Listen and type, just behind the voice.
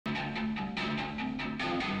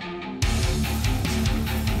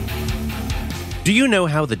Do you know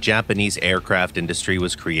how the Japanese aircraft industry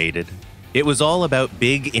was created? It was all about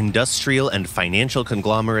big industrial and financial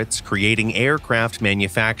conglomerates creating aircraft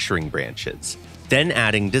manufacturing branches, then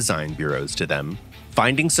adding design bureaus to them,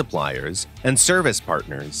 finding suppliers and service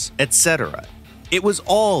partners, etc. It was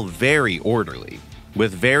all very orderly,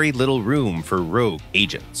 with very little room for rogue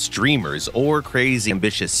agents, dreamers, or crazy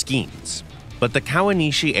ambitious schemes. But the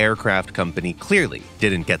Kawanishi Aircraft Company clearly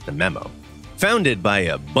didn't get the memo. Founded by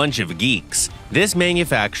a bunch of geeks, this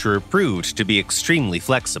manufacturer proved to be extremely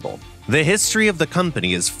flexible. The history of the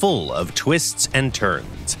company is full of twists and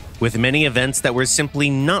turns, with many events that were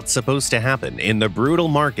simply not supposed to happen in the brutal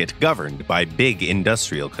market governed by big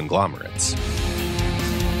industrial conglomerates.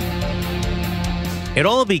 It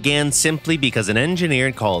all began simply because an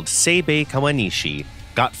engineer called Seibei Kawanishi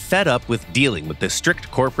got fed up with dealing with the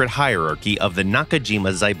strict corporate hierarchy of the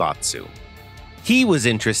Nakajima Zaibatsu. He was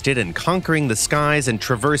interested in conquering the skies and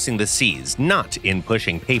traversing the seas, not in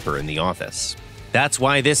pushing paper in the office. That's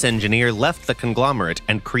why this engineer left the conglomerate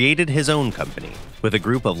and created his own company, with a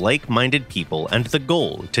group of like-minded people and the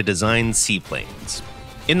goal to design seaplanes.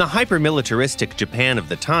 In the hyper-militaristic Japan of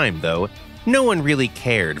the time, though, no one really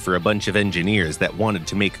cared for a bunch of engineers that wanted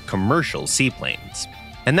to make commercial seaplanes.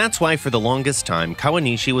 And that's why for the longest time,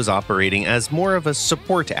 Kawanishi was operating as more of a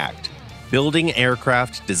support act, building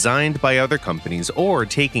aircraft designed by other companies or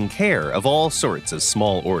taking care of all sorts of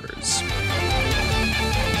small orders.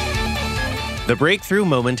 The breakthrough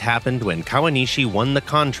moment happened when Kawanishi won the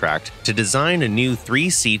contract to design a new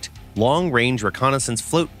 3-seat, long-range reconnaissance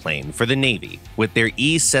float plane for the Navy with their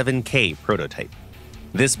E-7K prototype.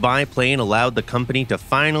 This biplane allowed the company to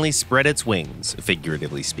finally spread its wings,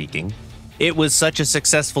 figuratively speaking. It was such a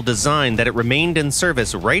successful design that it remained in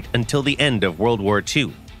service right until the end of World War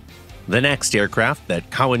II. The next aircraft that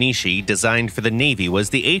Kawanishi designed for the Navy was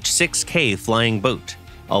the H-6K flying boat,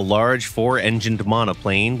 a large 4-engined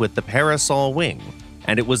monoplane with the parasol wing,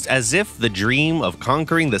 and it was as if the dream of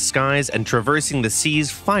conquering the skies and traversing the seas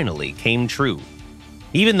finally came true.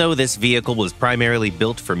 Even though this vehicle was primarily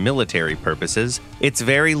built for military purposes, its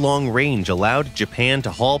very long range allowed Japan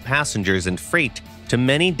to haul passengers and freight to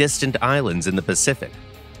many distant islands in the Pacific.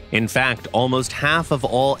 In fact, almost half of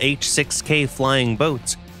all H-6K flying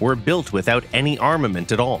boats were built without any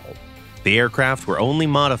armament at all. The aircraft were only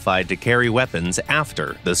modified to carry weapons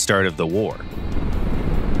after the start of the war.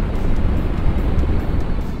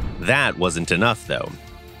 That wasn't enough, though.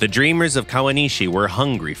 The dreamers of Kawanishi were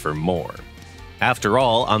hungry for more. After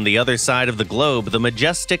all, on the other side of the globe, the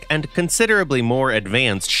majestic and considerably more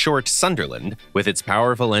advanced Short Sunderland, with its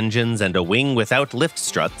powerful engines and a wing without lift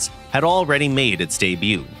struts, had already made its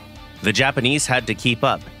debut. The Japanese had to keep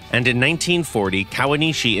up, and in 1940,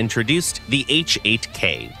 Kawanishi introduced the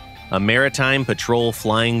H-8K, a maritime patrol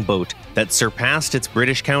flying boat that surpassed its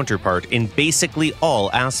British counterpart in basically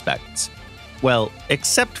all aspects. Well,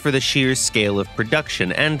 except for the sheer scale of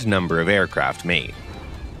production and number of aircraft made.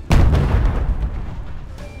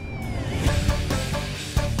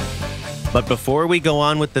 But before we go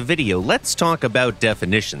on with the video, let's talk about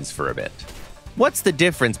definitions for a bit. What's the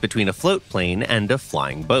difference between a float plane and a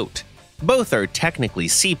flying boat? Both are technically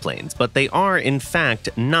seaplanes, but they are, in fact,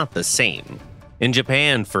 not the same. In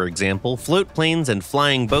Japan, for example, float planes and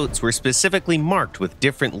flying boats were specifically marked with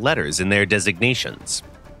different letters in their designations.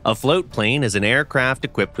 A float plane is an aircraft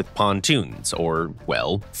equipped with pontoons, or,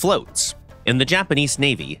 well, floats. In the Japanese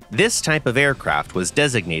Navy, this type of aircraft was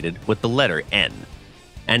designated with the letter N.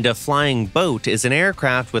 And a flying boat is an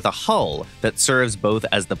aircraft with a hull that serves both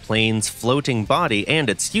as the plane's floating body and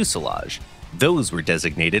its fuselage. Those were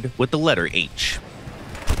designated with the letter H.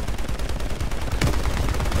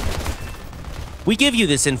 We give you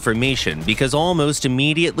this information because almost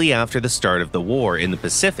immediately after the start of the war in the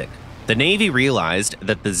Pacific, the Navy realized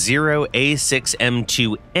that the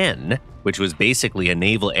 0A6M2N, which was basically a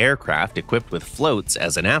naval aircraft equipped with floats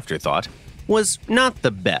as an afterthought, was not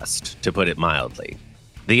the best, to put it mildly.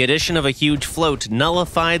 The addition of a huge float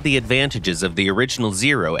nullified the advantages of the original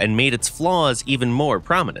Zero and made its flaws even more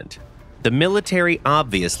prominent. The military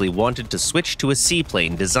obviously wanted to switch to a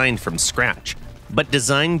seaplane designed from scratch, but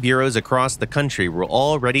design bureaus across the country were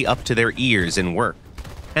already up to their ears in work.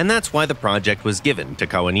 And that's why the project was given to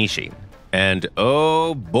Kawanishi. And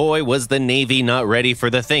oh boy, was the Navy not ready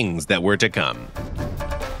for the things that were to come.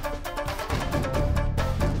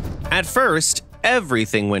 At first,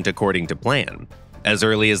 everything went according to plan. As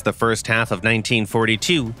early as the first half of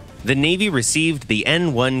 1942, the Navy received the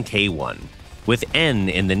N1K1, with N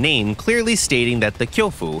in the name clearly stating that the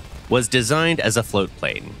Kyofu was designed as a float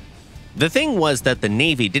plane. The thing was that the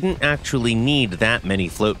Navy didn't actually need that many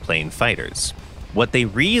float plane fighters. What they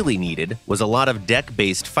really needed was a lot of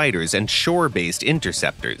deck-based fighters and shore-based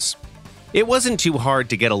interceptors. It wasn't too hard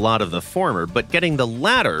to get a lot of the former, but getting the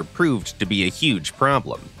latter proved to be a huge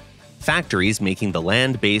problem. Factories making the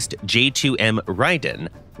land-based J2M Raiden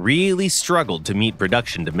really struggled to meet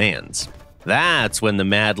production demands. That's when the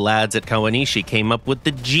mad lads at Kawanishi came up with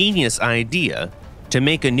the genius idea to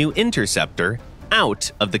make a new interceptor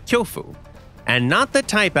out of the Kyofu, and not the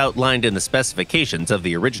type outlined in the specifications of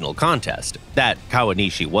the original contest, that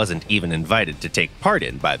Kawanishi wasn't even invited to take part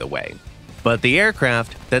in, by the way, but the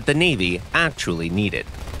aircraft that the Navy actually needed.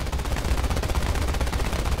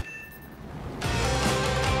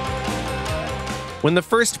 When the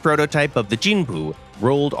first prototype of the Jinbu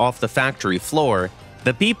rolled off the factory floor,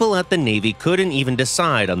 the people at the Navy couldn't even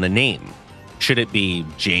decide on the name. Should it be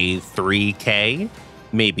J3K?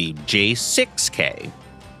 Maybe J6K?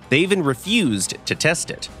 They even refused to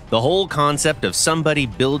test it. The whole concept of somebody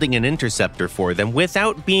building an interceptor for them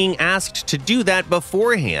without being asked to do that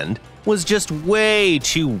beforehand was just way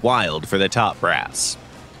too wild for the top brass.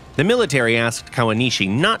 The military asked Kawanishi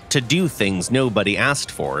not to do things nobody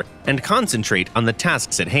asked for and concentrate on the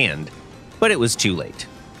tasks at hand, but it was too late.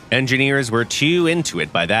 Engineers were too into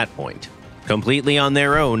it by that point. Completely on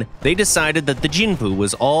their own, they decided that the Jinbu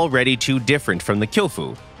was already too different from the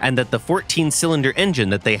Kyofu, and that the 14-cylinder engine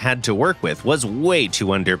that they had to work with was way too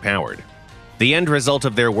underpowered. The end result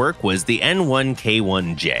of their work was the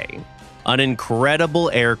N1K1J, an incredible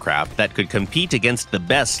aircraft that could compete against the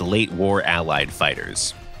best late-war Allied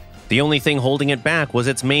fighters. The only thing holding it back was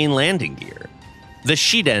its main landing gear. The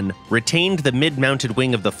Shiden retained the mid-mounted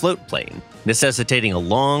wing of the float plane, necessitating a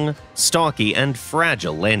long, stocky, and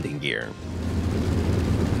fragile landing gear.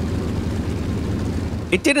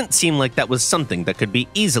 It didn't seem like that was something that could be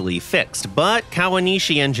easily fixed, but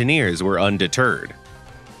Kawanishi engineers were undeterred.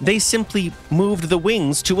 They simply moved the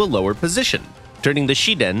wings to a lower position, turning the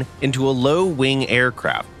Shiden into a low-wing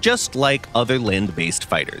aircraft, just like other land-based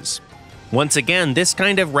fighters. Once again, this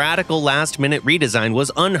kind of radical last-minute redesign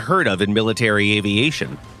was unheard of in military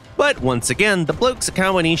aviation. But once again, the blokes at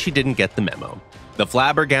Kawanishi didn't get the memo. The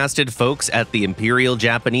flabbergasted folks at the Imperial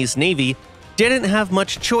Japanese Navy didn't have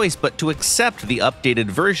much choice but to accept the updated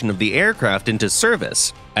version of the aircraft into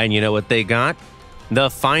service. And you know what they got? The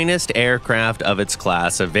finest aircraft of its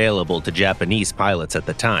class available to Japanese pilots at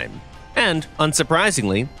the time. And,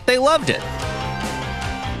 unsurprisingly, they loved it.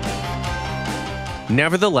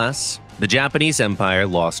 Nevertheless, the Japanese Empire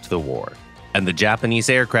lost the war, and the Japanese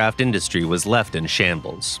aircraft industry was left in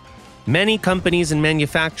shambles. Many companies and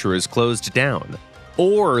manufacturers closed down,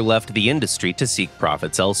 or left the industry to seek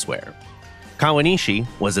profits elsewhere. Kawanishi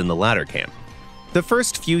was in the latter camp. The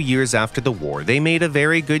first few years after the war, they made a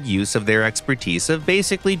very good use of their expertise of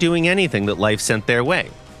basically doing anything that life sent their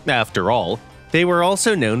way. After all, they were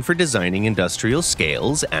also known for designing industrial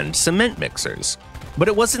scales and cement mixers. But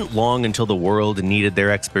it wasn't long until the world needed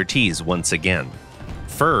their expertise once again.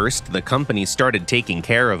 First, the company started taking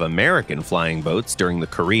care of American flying boats during the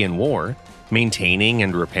Korean War, maintaining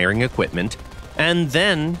and repairing equipment, and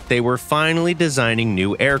then they were finally designing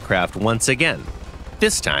new aircraft once again,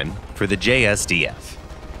 this time for the JSDF.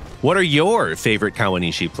 What are your favorite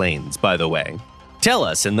Kawanishi planes, by the way? Tell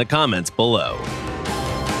us in the comments below.